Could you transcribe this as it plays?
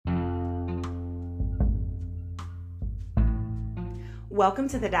Welcome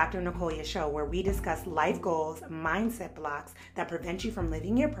to the Dr. Nicolia Show, where we discuss life goals, mindset blocks that prevent you from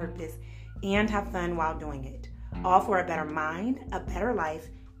living your purpose and have fun while doing it. All for a better mind, a better life,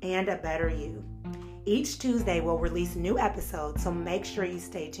 and a better you. Each Tuesday, we'll release new episodes, so make sure you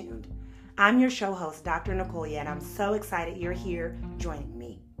stay tuned. I'm your show host, Dr. Nicolia, and I'm so excited you're here joining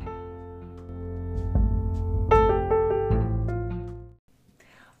me.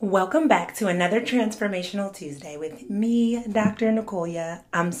 Welcome back to another Transformational Tuesday with me, Dr. Nicolia.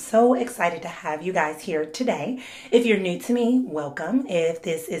 I'm so excited to have you guys here today. If you're new to me, welcome. If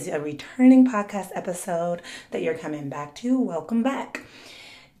this is a returning podcast episode that you're coming back to, welcome back.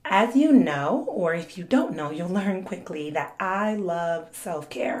 As you know, or if you don't know, you'll learn quickly that I love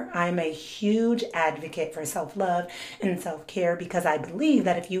self-care. I'm a huge advocate for self-love and self-care because I believe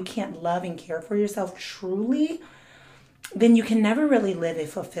that if you can't love and care for yourself truly, then you can never really live a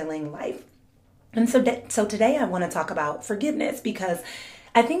fulfilling life. And so today I want to talk about forgiveness because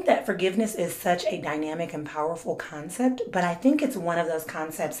I think that forgiveness is such a dynamic and powerful concept, but I think it's one of those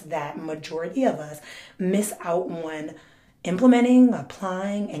concepts that majority of us miss out on implementing,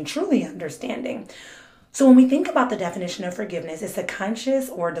 applying, and truly understanding. So when we think about the definition of forgiveness, it's a conscious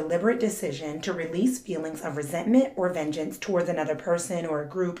or deliberate decision to release feelings of resentment or vengeance towards another person or a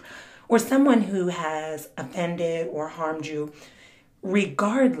group or someone who has offended or harmed you,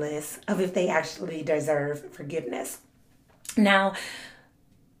 regardless of if they actually deserve forgiveness. Now,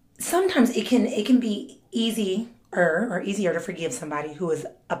 sometimes it can be easier to forgive somebody who is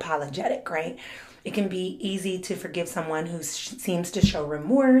apologetic, right? It can be easy to forgive someone who seems to show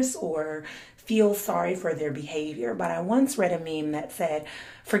remorse or feel sorry for their behavior. But I once read a meme that said,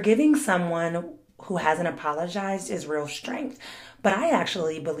 forgiving someone who hasn't apologized is real strength. But I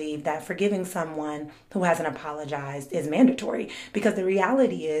actually believe that forgiving someone who hasn't apologized is mandatory because the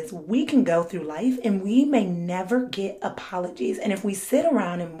reality is we can go through life and we may never get apologies. And if we sit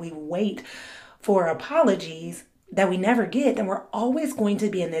around and we wait for apologies that we never get, then we're always going to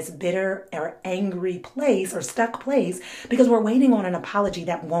be in this bitter or angry place or stuck place because we're waiting on an apology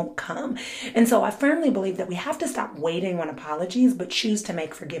that won't come. And so I firmly believe that we have to stop waiting on apologies, but choose to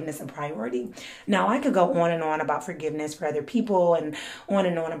make forgiveness a priority. Now, I could go on and on about forgiveness for other people and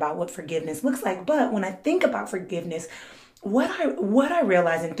on about what forgiveness looks like. But when I think about forgiveness, what I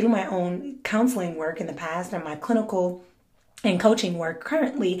realize, and through my own counseling work in the past and my clinical and coaching work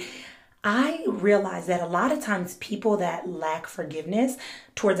currently, I realize that a lot of times people that lack forgiveness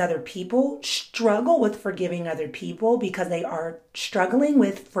towards other people struggle with forgiving other people because they are struggling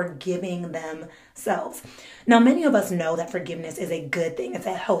with forgiving themselves. Now, many of us know that forgiveness is a good thing. It's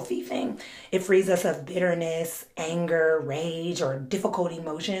a healthy thing. It frees us of bitterness, anger, rage, or difficult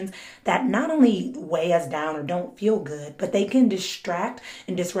emotions that not only weigh us down or don't feel good, but they can distract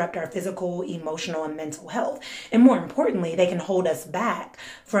and disrupt our physical, emotional, and mental health. And more importantly, they can hold us back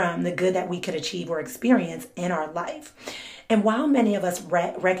from the good that we could achieve or experience in our life. And while many of us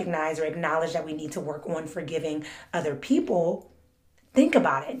recognize or acknowledge that we need to work on forgiving other people, think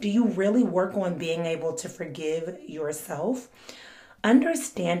about it. Do you really work on being able to forgive yourself?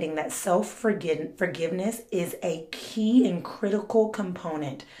 Understanding that self-forgiveness is a key and critical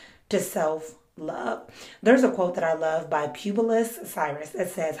component to self-love. There's a quote that I love by Publius Cyrus that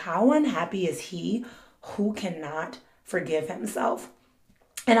says, "How unhappy is he who cannot forgive himself?"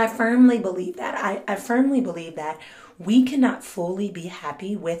 And I firmly believe that. I firmly believe that we cannot fully be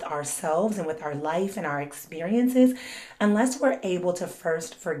happy with ourselves and with our life and our experiences unless we're able to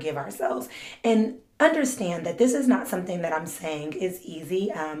first forgive ourselves. And understand that this is not something that I'm saying is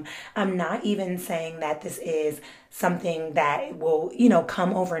easy. I'm not even saying that this is something that will,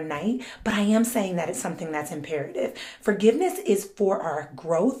 come overnight, but I am saying that it's something that's imperative. Forgiveness is for our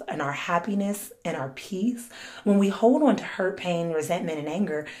growth and our happiness and our peace. When we hold on to hurt, pain, resentment, and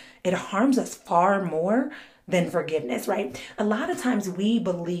anger, it harms us far more than forgiveness, right? A lot of times we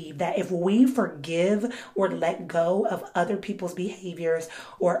believe that if we forgive or let go of other people's behaviors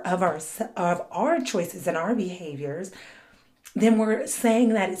or of our choices and our behaviors, then we're saying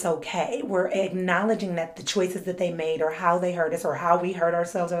that it's okay. We're acknowledging that the choices that they made or how they hurt us or how we hurt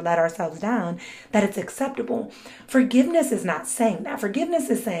ourselves or let ourselves down, that it's acceptable. Forgiveness is not saying that. Forgiveness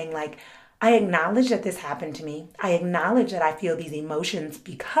is saying, like, I acknowledge that this happened to me. I acknowledge that I feel these emotions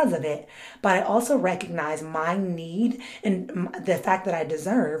because of it, but I also recognize my need and the fact that I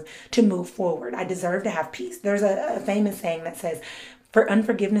deserve to move forward. I deserve to have peace. There's a famous saying that says, for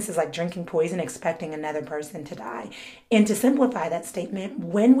unforgiveness is like drinking poison, expecting another person to die. And to simplify that statement,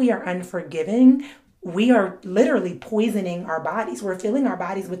 when we are unforgiving, we are literally poisoning our bodies. We're filling our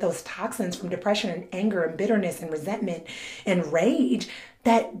bodies with those toxins from depression and anger and bitterness and resentment and rage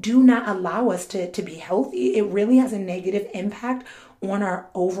that do not allow us to be healthy. It really has a negative impact on our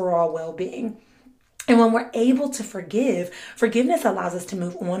overall well-being. And when we're able to forgive, forgiveness allows us to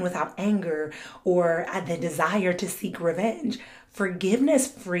move on without anger or the desire to seek revenge.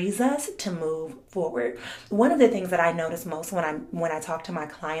 Forgiveness frees us to move forward. One of the things that I notice most when I talk to my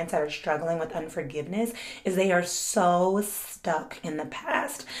clients that are struggling with unforgiveness is they are so stuck in the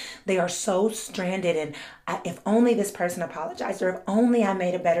past. They are so stranded in, if only this person apologized, or if only I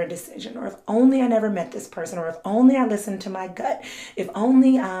made a better decision, or if only I never met this person, or if only I listened to my gut, if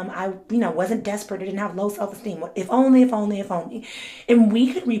only I wasn't desperate or didn't have low self-esteem, if only. And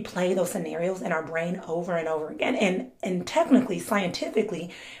we could replay those scenarios in our brain over and over again. And technically, scientifically,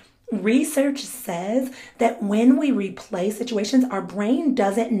 research says that when we replay situations, our brain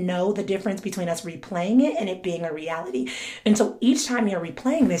doesn't know the difference between us replaying it and it being a reality. And so each time you're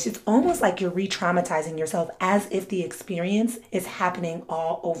replaying this, it's almost like you're re-traumatizing yourself as if the experience is happening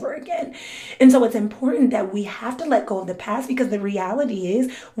all over again. And so it's important that we have to let go of the past, because the reality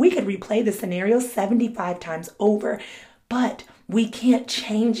is we could replay the scenario 75 times over, but we can't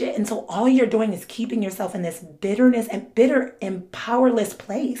change it. And so all you're doing is keeping yourself in this bitter and powerless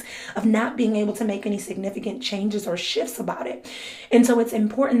place of not being able to make any significant changes or shifts about it. And so it's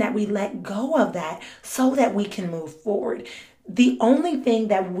important that we let go of that so that we can move forward. The only thing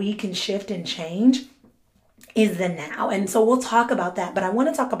that we can shift and change is the now. And so we'll talk about that, but I want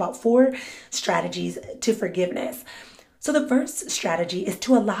to talk about 4 strategies to forgiveness. So the first strategy is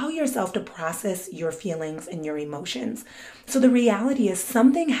to allow yourself to process your feelings and your emotions. So the reality is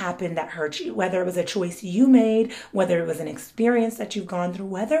something happened that hurt you, whether it was a choice you made, whether it was an experience that you've gone through,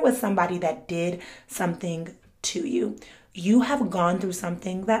 whether it was somebody that did something to you. You have gone through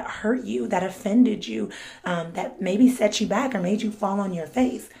something that hurt you, that offended you, that maybe set you back or made you fall on your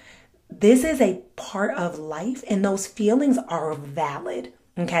face. This is a part of life, and those feelings are valid.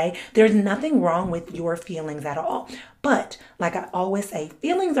 Okay, there's nothing wrong with your feelings at all. But like I always say,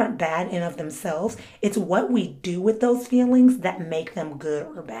 feelings aren't bad in of themselves. It's what we do with those feelings that make them good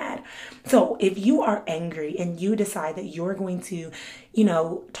or bad. So if you are angry and you decide that you're going to,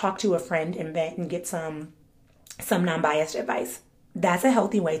 talk to a friend and vent and get some non-biased advice, that's a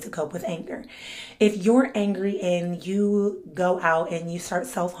healthy way to cope with anger. If you're angry and you go out and you start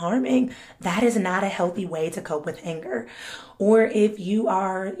self-harming, that is not a healthy way to cope with anger. Or if you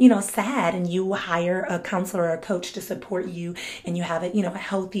are, sad and you hire a counselor or a coach to support you and you have a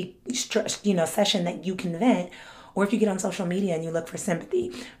healthy, session that you can vent. Or if you get on social media and you look for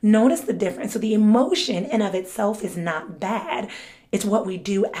sympathy, notice the difference. So the emotion in of itself is not bad. It's what we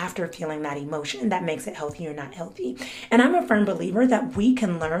do after feeling that emotion that makes it healthy or not healthy. And I'm a firm believer that we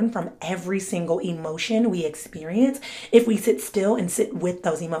can learn from every single emotion we experience if we sit still and sit with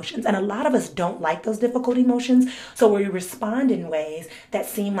those emotions. And a lot of us don't like those difficult emotions, so we respond in ways that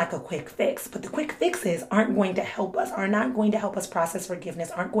seem like a quick fix. But the quick fixes aren't going to help us, are not going to help us process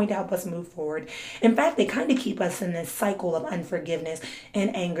forgiveness, aren't going to help us move forward. In fact, they kind of keep us in this cycle of unforgiveness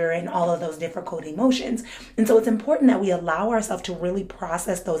and anger and all of those difficult emotions. And so it's important that we allow ourselves to really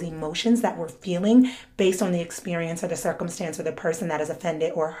process those emotions that we're feeling based on the experience or the circumstance or the person that has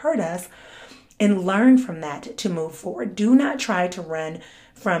offended or hurt us, and learn from that to move forward. Do not try to run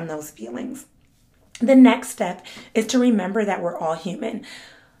from those feelings. The next step is to remember that we're all human.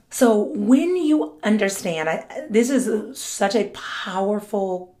 So when you understand, this is such a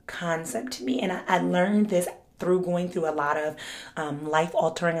powerful concept to me, and I learned this through going through a lot of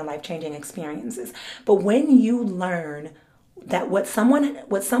life-altering and life-changing experiences. But when you learn that what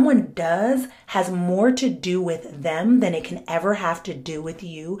someone does has more to do with them than it can ever have to do with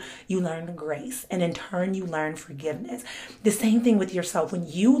you, you learn grace. And in turn, you learn forgiveness. The same thing with yourself. When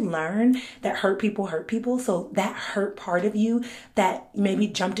you learn that hurt people, so that hurt part of you that maybe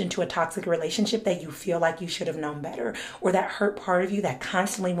jumped into a toxic relationship that you feel like you should have known better, or that hurt part of you that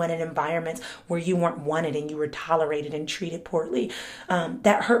constantly went in environments where you weren't wanted and you were tolerated and treated poorly,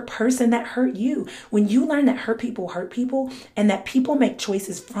 that hurt person that hurt you. When you learn that hurt people, and that people make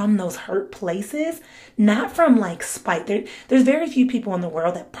choices from those hurt places, not from like spite. There's very few people in the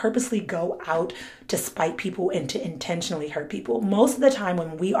world that purposely go out to spite people and to intentionally hurt people. Most of the time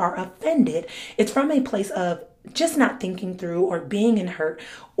when we are offended, it's from a place of just not thinking through or being in hurt,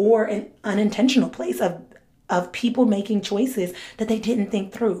 or an unintentional place of people making choices that they didn't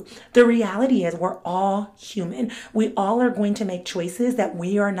think through. The reality is we're all human. We all are going to make choices that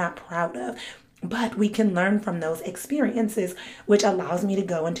we are not proud of. But we can learn from those experiences, which allows me to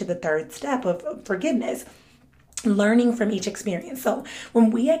go into the third step of forgiveness, learning from each experience. So when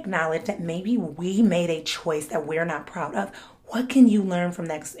we acknowledge that maybe we made a choice that we're not proud of, what can you learn from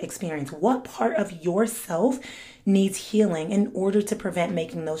that experience? What part of yourself needs healing in order to prevent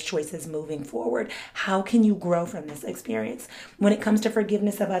making those choices moving forward? How can you grow from this experience? When it comes to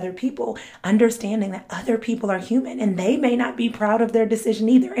forgiveness of other people, understanding that other people are human and they may not be proud of their decision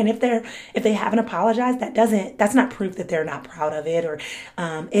either. And if they haven't apologized, that's not proof that they're not proud of it. Or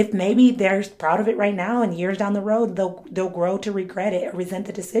if maybe they're proud of it right now and years down the road, they'll grow to regret it or resent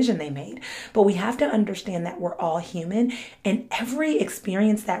the decision they made. But we have to understand that we're all human, and every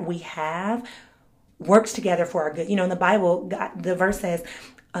experience that we have works together for our good. In the Bible, the verse says,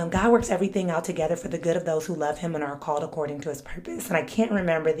 God works everything out together for the good of those who love him and are called according to his purpose. And I can't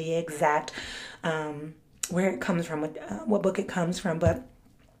remember the exact where it comes from, what book it comes from, but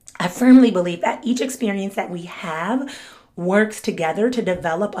I firmly believe that each experience that we have works together to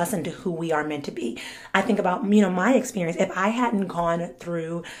develop us into who we are meant to be. I think about, my experience. If I hadn't gone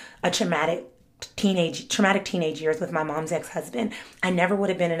through a traumatic teenage years with my mom's ex-husband, I never would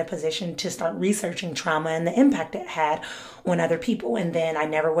have been in a position to start researching trauma and the impact it had on other people. And then I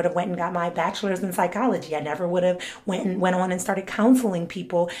never would have went and got my bachelor's in psychology. I never would have went on and started counseling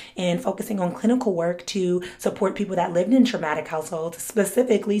people and focusing on clinical work to support people that lived in traumatic households,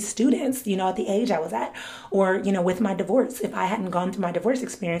 specifically students, at the age I was at. Or, with my divorce, if I hadn't gone through my divorce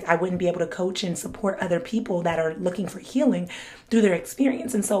experience, I wouldn't be able to coach and support other people that are looking for healing through their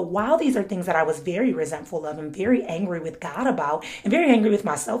experience. And so while these are things that I was very resentful of and very angry with God about and very angry with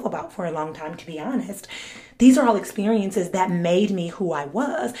myself about for a long time, to be honest, these are all experiences that made me who I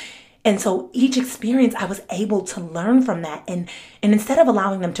was. And so each experience, I was able to learn from that. And instead of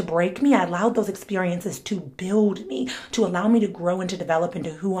allowing them to break me, I allowed those experiences to build me, to allow me to grow and to develop into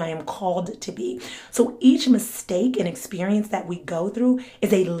who I am called to be. So each mistake and experience that we go through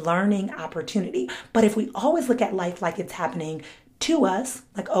is a learning opportunity. But if we always look at life like it's happening to us,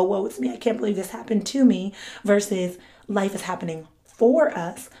 like, oh, woe is me, I can't believe this happened to me, versus life is happening for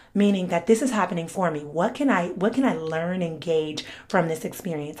us, meaning that this is happening for me. What can I learn and gauge from this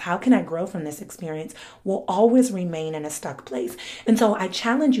experience? How can I grow from this experience? We'll always remain in a stuck place. And so I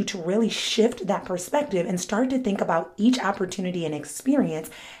challenge you to really shift that perspective and start to think about each opportunity and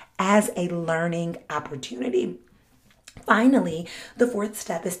experience as a learning opportunity. Finally, the fourth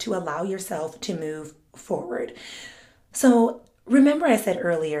step is to allow yourself to move forward. So remember I said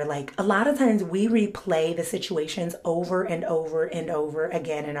earlier, a lot of times we replay the situations over and over and over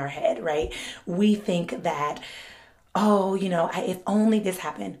again in our head, right? We think that, oh, if only this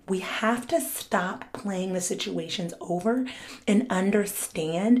happened. We have to stop playing the situations over and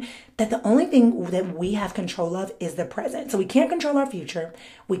understand that the only thing that we have control of is the present. So we can't control our future.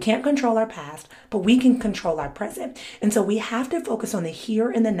 We can't control our past, but we can control our present. And so we have to focus on the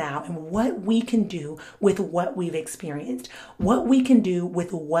here and the now and what we can do with what we've experienced, what we can do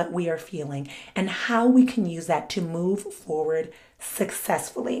with what we are feeling, and how we can use that to move forward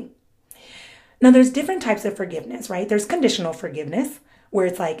successfully. Now, there's different types of forgiveness, right? There's conditional forgiveness, where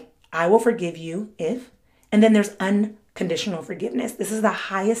it's like, I will forgive you if, and then there's unconditional forgiveness. This is the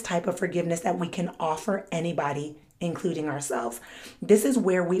highest type of forgiveness that we can offer anybody, including ourselves. This is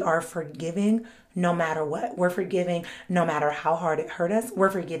where we are forgiving no matter what. We're forgiving no matter how hard it hurt us. We're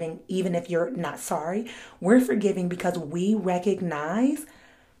forgiving even if you're not sorry. We're forgiving because we recognize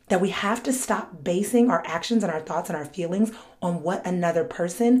that we have to stop basing our actions and our thoughts and our feelings on what another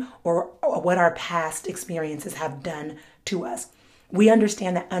person or what our past experiences have done to us. We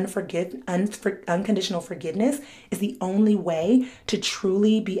understand that unconditional forgiveness is the only way to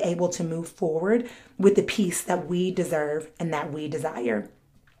truly be able to move forward with the peace that we deserve and that we desire.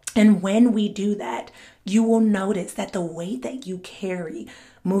 And when we do that, you will notice that the weight that you carry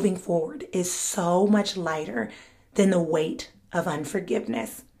moving forward is so much lighter than the weight of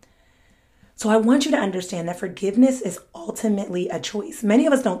unforgiveness. So I want you to understand that forgiveness is ultimately a choice. Many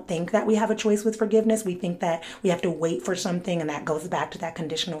of us don't think that we have a choice with forgiveness. We think that we have to wait for something, and that goes back to that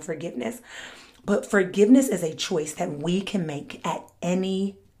conditional forgiveness. But forgiveness is a choice that we can make at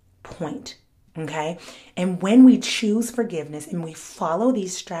any point, okay? And when we choose forgiveness and we follow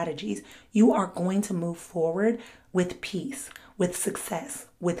these strategies, you are going to move forward with peace, with success,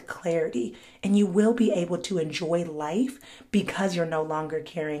 with clarity, and you will be able to enjoy life because you're no longer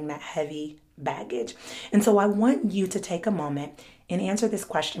carrying that heavy baggage. And so I want you to take a moment and answer this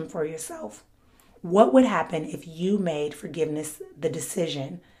question for yourself. What would happen if you made forgiveness the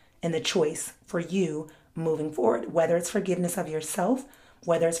decision and the choice for you moving forward, whether it's forgiveness of yourself,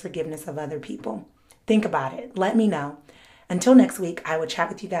 whether it's forgiveness of other people? Think about it. Let me know. Until next week, I will chat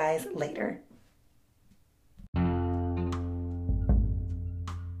with you guys later.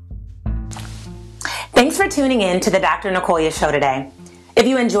 Thanks for tuning in to the Dr. Nicolia Show today. If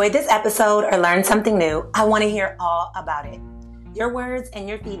you enjoyed this episode or learned something new, I want to hear all about it. Your words and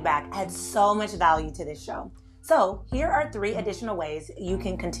your feedback add so much value to this show. So here are 3 additional ways you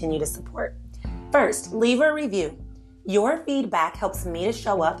can continue to support. First, leave a review. Your feedback helps me to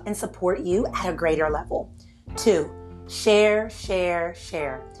show up and support you at a greater level. 2, share.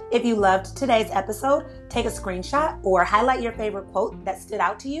 If you loved today's episode, take a screenshot or highlight your favorite quote that stood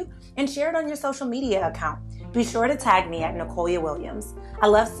out to you and share it on your social media account. Be sure to tag me at Nicolia Williams. I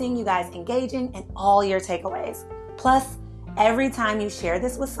love seeing you guys engaging and all your takeaways. Plus, every time you share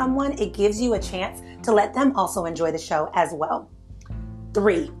this with someone, it gives you a chance to let them also enjoy the show as well.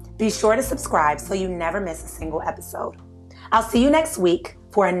 3, be sure to subscribe so you never miss a single episode. I'll see you next week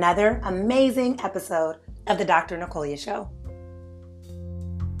for another amazing episode of the Dr. Nicolia Show.